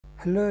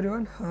Hello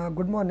everyone,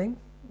 good morning.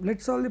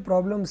 Let's solve the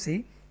problem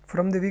C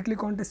from the weekly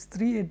contest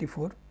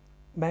 384,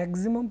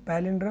 maximum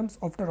palindromes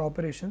after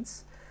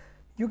operations.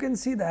 You can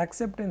see the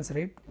acceptance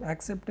rate.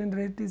 Acceptance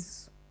rate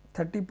is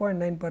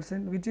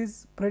 30.9%, which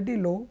is pretty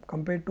low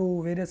compared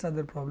to various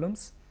other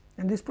problems.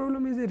 And this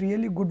problem is a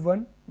really good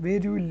one where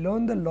you will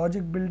learn the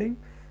logic building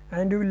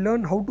and you will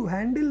learn how to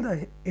handle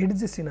the edge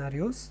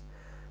scenarios.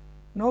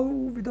 Now,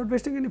 without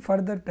wasting any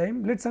further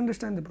time, let's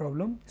understand the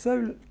problem. So, I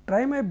will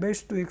try my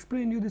best to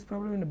explain you this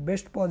problem in the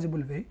best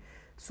possible way.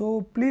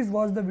 So, please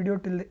watch the video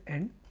till the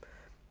end.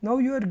 Now,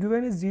 you are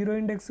given a 0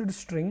 indexed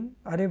string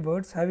array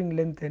words having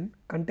length n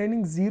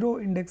containing 0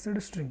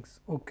 indexed strings.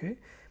 Okay.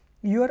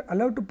 You are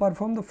allowed to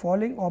perform the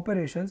following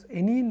operations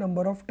any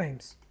number of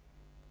times.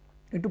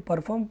 To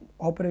perform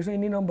operation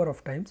any number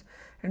of times,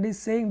 and is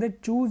saying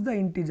that choose the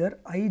integer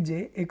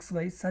ij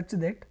xy such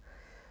that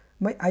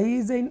my I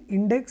is an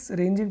index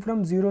ranging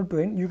from 0 to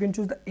n. You can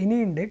choose the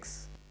any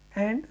index,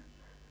 and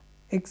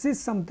x is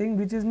something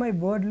which is my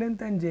word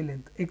length and j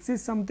length. X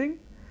is something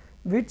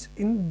which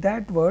in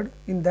that word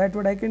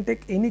I can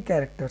take any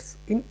characters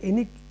in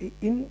any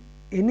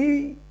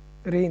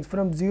range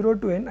from 0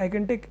 to n. I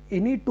can take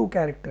any 2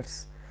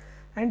 characters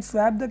and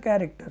swap the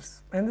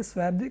characters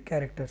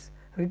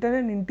return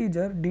an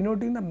integer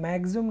denoting the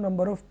maximum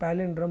number of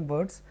palindrome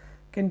words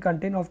can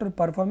contain after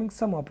performing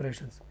some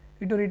operations.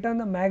 To return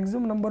the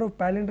maximum number of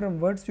palindrome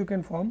words you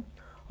can form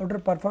after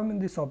performing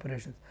these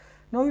operations.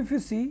 Now, if you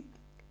see,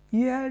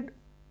 he had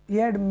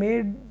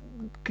made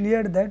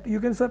clear that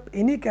you can swap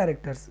any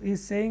characters. He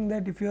is saying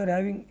that if you are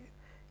having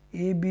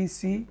A, B,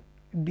 C,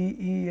 D,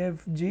 E,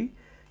 F, G,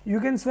 you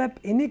can swap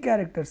any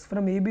characters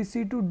from A, B,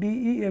 C to D,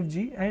 E, F,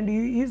 G, and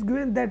he is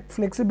given that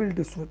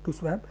flexibility to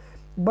swap,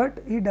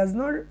 but he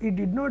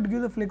did not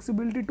give the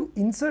flexibility to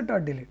insert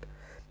or delete.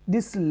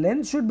 This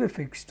length should be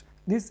fixed.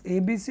 This A,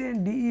 B, C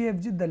and D, E,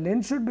 F, G, the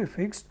length should be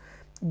fixed,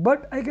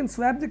 but I can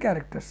swap the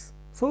characters.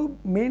 So,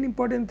 main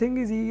important thing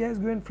is he has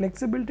given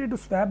flexibility to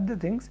swap the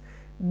things,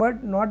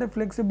 but not a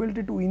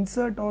flexibility to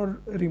insert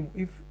or remove.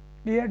 If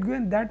he had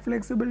given that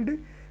flexibility,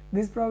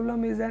 this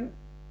problem is an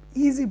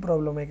easy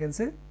problem, I can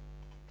say.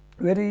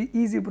 Very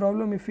easy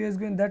problem if he has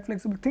given that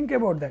flexibility. Think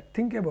about that.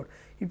 Think about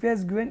if he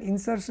has given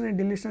insertion and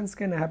deletions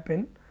can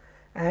happen,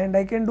 and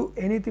I can do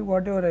anything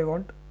whatever I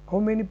want. How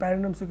many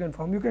palindromes you can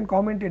form? You can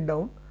comment it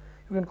down.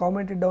 You can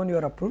comment it down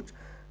your approach.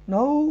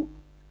 Now,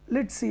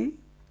 let's see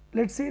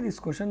this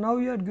question. Now,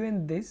 you are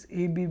given this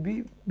A, B,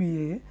 B,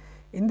 B, A.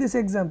 In this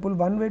example,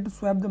 one way to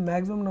swap the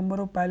maximum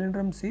number of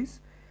palindromes is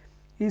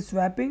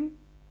swapping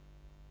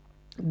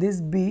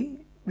this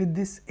B with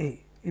this A.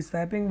 Is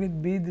swapping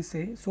with B this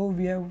A. So,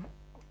 we have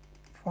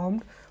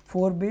formed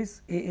 4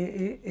 B's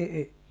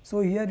A.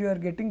 So, here you are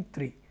getting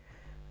 3.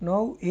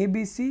 Now, A,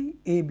 B, C,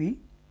 A, B.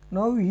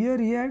 Now, here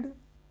he had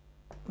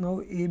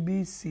A,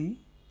 B, C.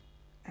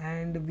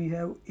 And we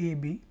have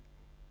AB.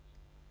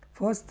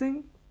 First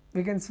thing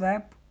we can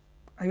swap.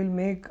 I will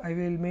make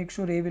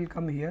sure A will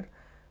come here.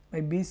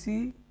 My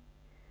BC,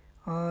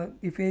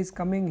 if A is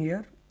coming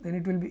here, then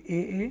it will be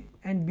AA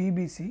and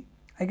BBC.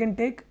 I can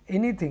take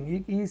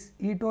anything.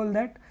 He told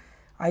that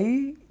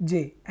I,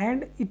 J,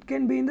 and it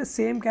can be in the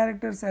same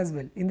characters as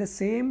well. In the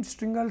same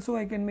string also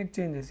I can make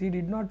changes. He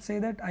did not say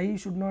that I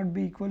should not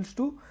be equals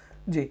to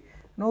J.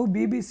 Now,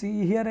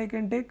 BBC, here I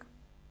can take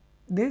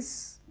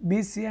this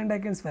BC and I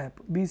can swap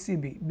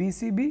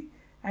BCB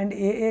and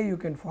AA you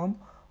can form,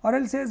 or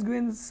else he has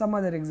given some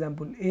other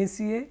example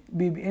ACA,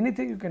 BB,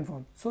 anything you can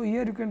form. So,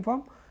 here you can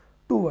form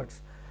 2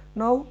 words.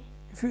 Now,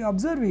 if you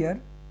observe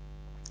here,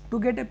 to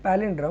get a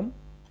palindrome,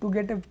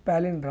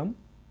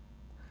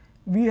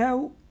 we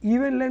have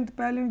even length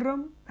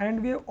palindrome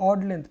and we have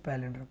odd length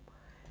palindrome.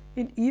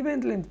 In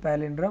even length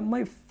palindrome,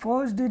 my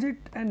first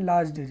digit and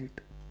last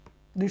digit,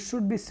 this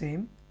should be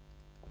same,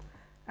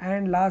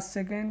 and last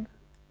second,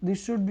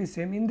 this should be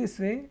same. In this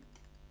way,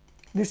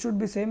 this should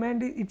be same,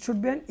 and it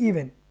should be an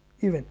even.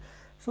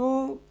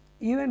 So,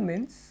 even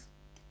means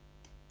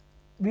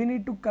we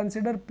need to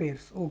consider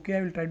pairs. Okay,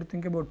 I will try to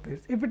think about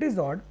pairs. If it is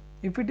odd,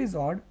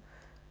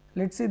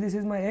 let's say this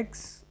is my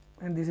x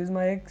and this is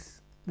my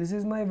x, this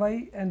is my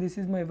y and this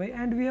is my y,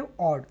 and we have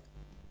odd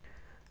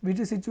which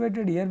is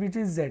situated here, which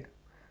is z.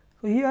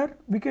 So, here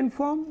we can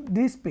form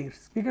these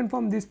pairs,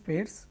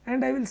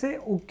 and I will say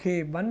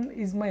okay, 1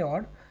 is my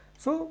odd.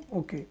 So,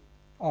 okay,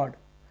 odd.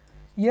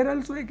 Here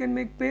also I can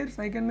make pairs,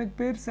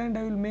 and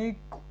I will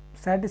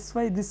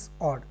satisfy this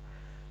odd.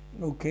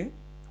 Okay.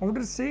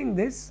 After saying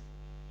this,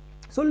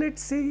 so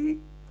let's see,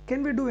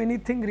 can we do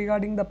anything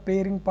regarding the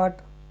pairing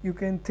part? You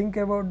can think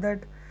about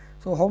that.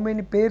 So, how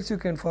many pairs you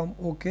can form?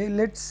 Okay,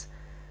 let's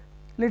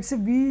say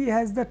V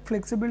has that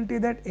flexibility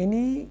that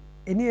any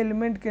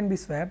element can be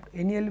swapped,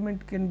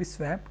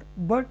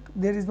 but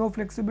there is no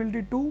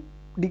flexibility to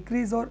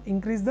decrease or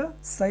increase the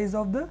size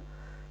of the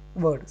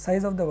word.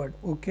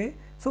 Okay.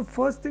 So,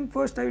 first thing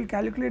first, I will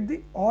calculate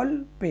the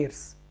all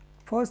pairs.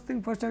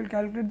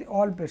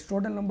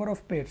 Total number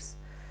of pairs.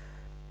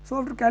 So,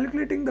 after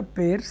calculating the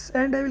pairs,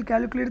 and I will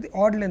calculate the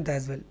odd length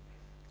as well.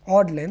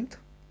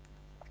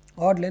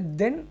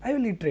 Then I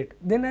will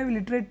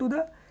iterate to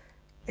the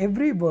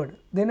every word,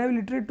 then I will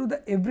iterate to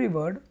the every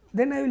word,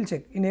 then I will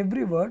check in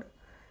every word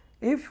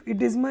if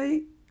it is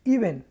my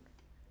even,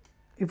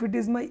 if it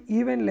is my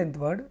even length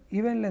word,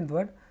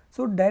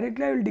 so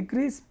directly I will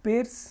decrease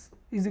pairs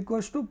is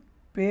equals to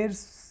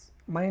pairs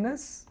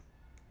minus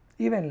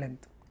even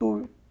length,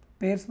 2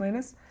 pairs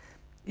minus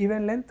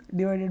even length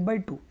divided by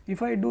 2.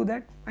 If I do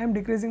that, I am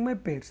decreasing my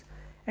pairs.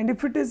 And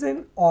if it is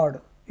an odd,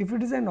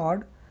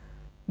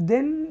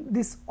 then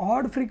this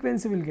odd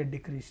frequency will get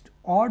decreased,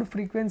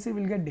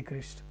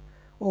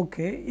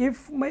 okay.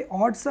 If my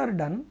odds are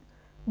done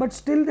but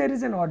still there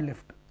is an odd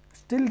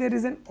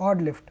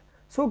left,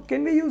 so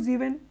can we use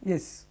even?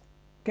 Yes.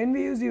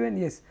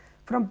 Yes.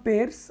 From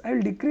pairs I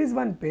will decrease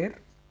one pair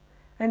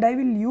and I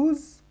will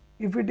use,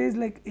 if it is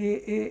like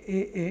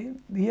A,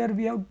 here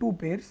we have 2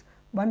 pairs,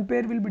 one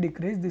pair will be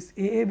decreased, this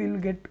AA will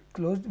get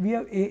closed, we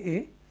have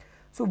AA.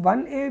 So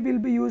one A will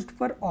be used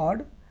for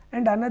odd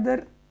and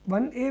another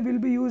one A will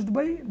be used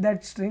by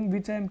that string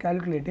which I am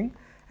calculating,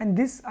 and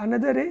this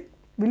another A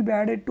will be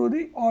added to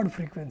the odd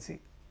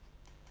frequency,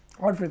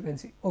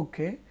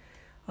 okay.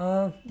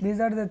 These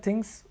are the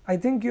things. I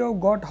think you have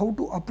got how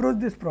to approach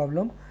this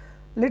problem.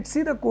 Let's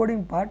see the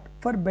coding part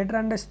for better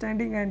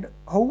understanding and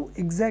how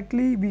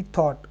exactly we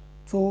thought.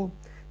 So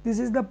this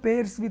is the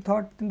pairs we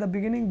thought in the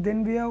beginning,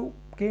 then we have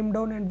came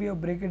down and we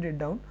have breaking it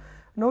down.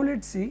 Now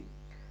let's see.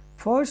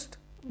 First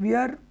we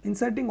are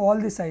inserting all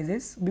the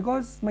sizes,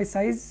 because my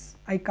size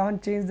I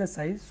can't change the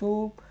size,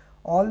 so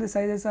all the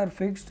sizes are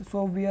fixed,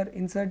 so we are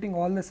inserting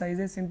all the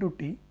sizes into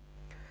T.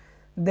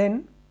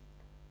 Then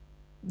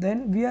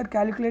we are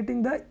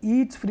calculating the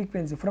each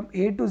frequency from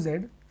A to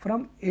Z.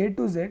 From A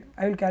to Z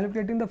I will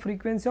calculating the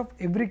frequency of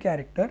every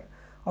character.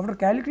 After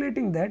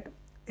calculating that,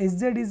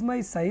 SZ is my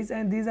size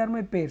and these are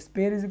my pairs.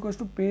 Pair is equals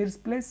to pairs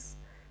plus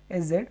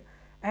SZ,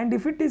 and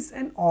if it is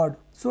an odd,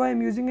 so I am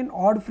using an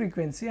odd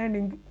frequency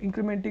and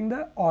incrementing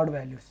the odd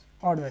values.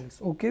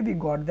 Okay, we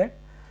got that.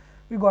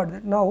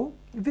 Now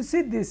if you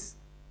see this,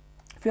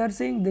 if you are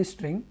saying this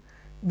string,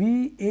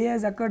 A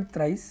has occurred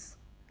thrice,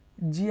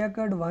 G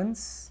occurred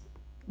once,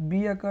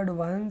 B occurred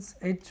once,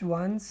 H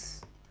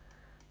once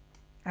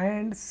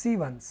and C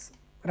once,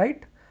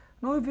 right?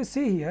 Now if you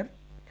see here,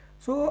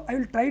 so I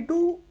will try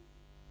to,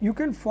 you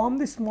can form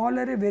the small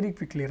array very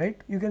quickly,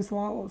 right? You can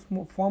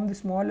form the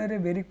small array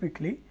very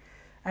quickly,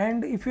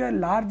 and if your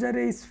large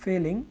array is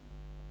failing,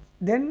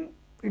 then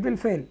it will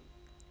fail.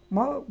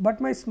 But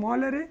my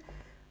small array,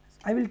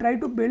 I will try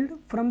to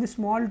build from the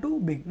small to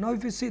big. Now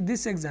if you see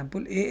this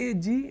example,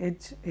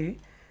 AAGHA,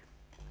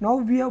 now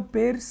we have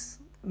pairs,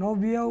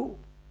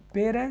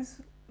 pair as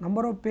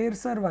number of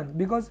pairs are 1,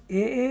 because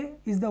AA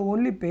is the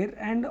only pair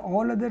and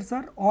all others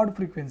are odd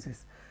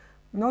frequencies.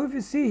 Now if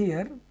you see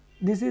here,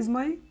 this is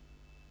my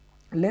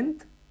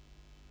length,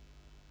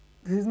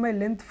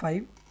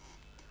 5,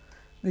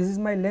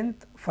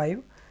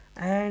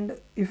 and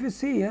if you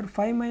see here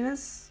 5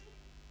 minus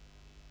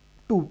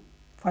 2,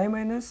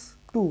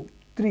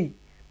 3,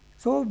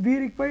 so we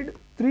required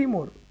 3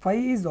 more, 5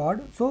 is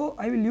odd, so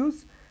I will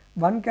use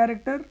one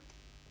character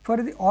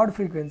for the odd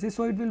frequency,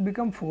 so it will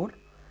become 4.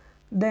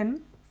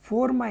 Then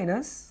 4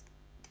 minus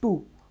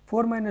 2,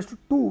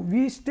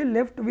 we still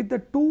left with the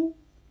two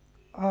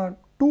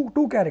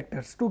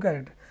characters,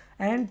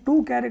 and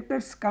 2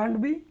 characters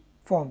can't be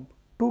formed,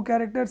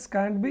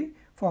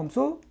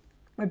 so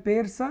my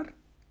pairs are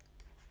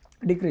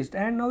decreased.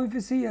 And now if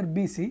you see here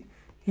BC,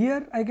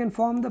 here I can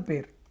form the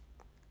pair,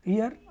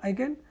 with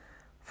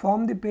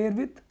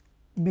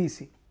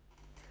BC.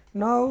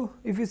 Now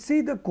if you see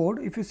the code,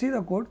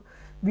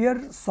 we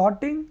are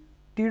sorting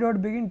T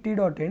dot begin, T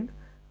dot end,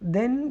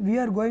 then we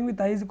are going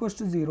with I is equals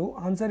to 0,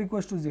 answer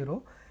equals to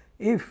 0.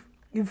 If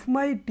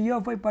my T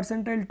of I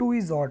percentile 2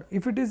 is odd,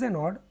 if it is an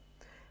odd,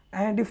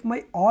 and if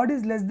my odd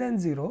is less than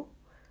 0,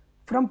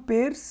 from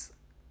pairs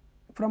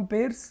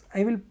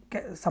I will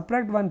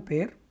subtract one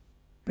pair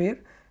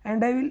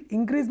and I will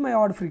increase my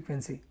odd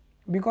frequency,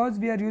 because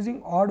we are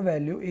using odd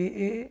value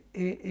AA,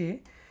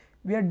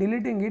 we are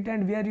deleting it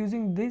and we are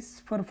using this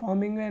for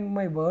forming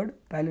my word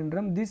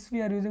palindrome, this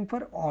we are using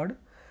for odd.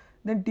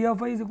 Then T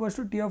of I is equals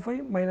to T of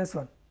I minus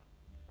 1,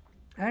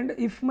 and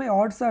if my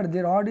odds are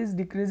there, odd is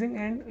decreasing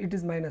and it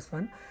is minus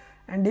 1,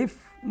 and if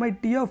my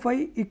T of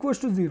I equals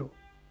to 0,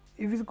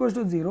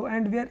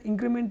 and we are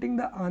incrementing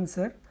the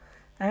answer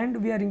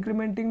and we are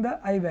incrementing the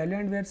I value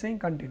and we are saying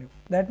continue,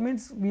 that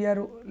means we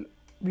are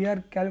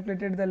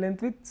calculated the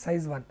length with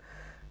size 1.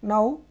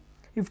 Now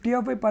if T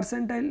of I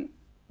percentile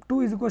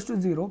 2 is equals to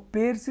 0,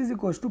 pairs is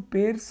equals to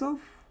pairs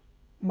of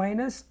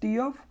minus T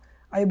of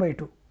I by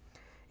 2.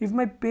 If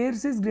my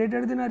pairs is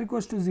greater than or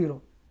equals to 0,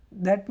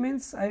 that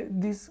means I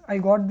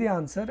got the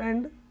answer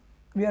and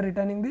we are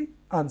returning the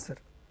answer.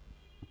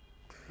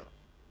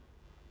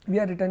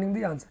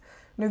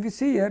 Now if you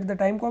see here, the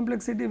time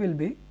complexity will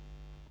be,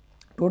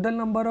 total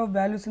number of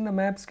values in the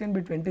maps can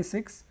be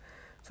 26,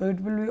 so it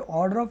will be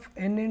order of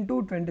n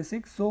into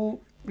 26, so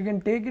we can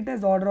take it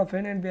as order of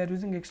n and we are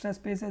using extra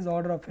space as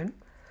order of n,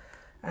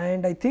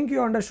 and I think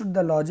you understood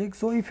the logic.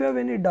 So if you have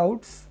any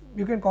doubts,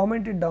 you can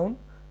comment it down.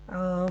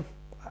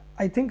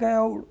 I think I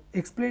have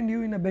explained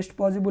you in a best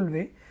possible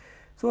way.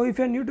 So if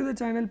you are new to the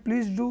channel,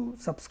 please do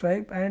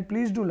subscribe and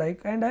please do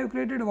like, and I have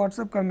created a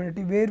WhatsApp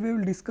community where we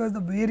will discuss the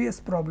various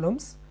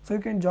problems, so you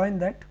can join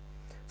that.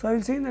 So I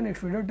will see you in the next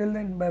video. Till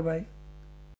then, bye bye.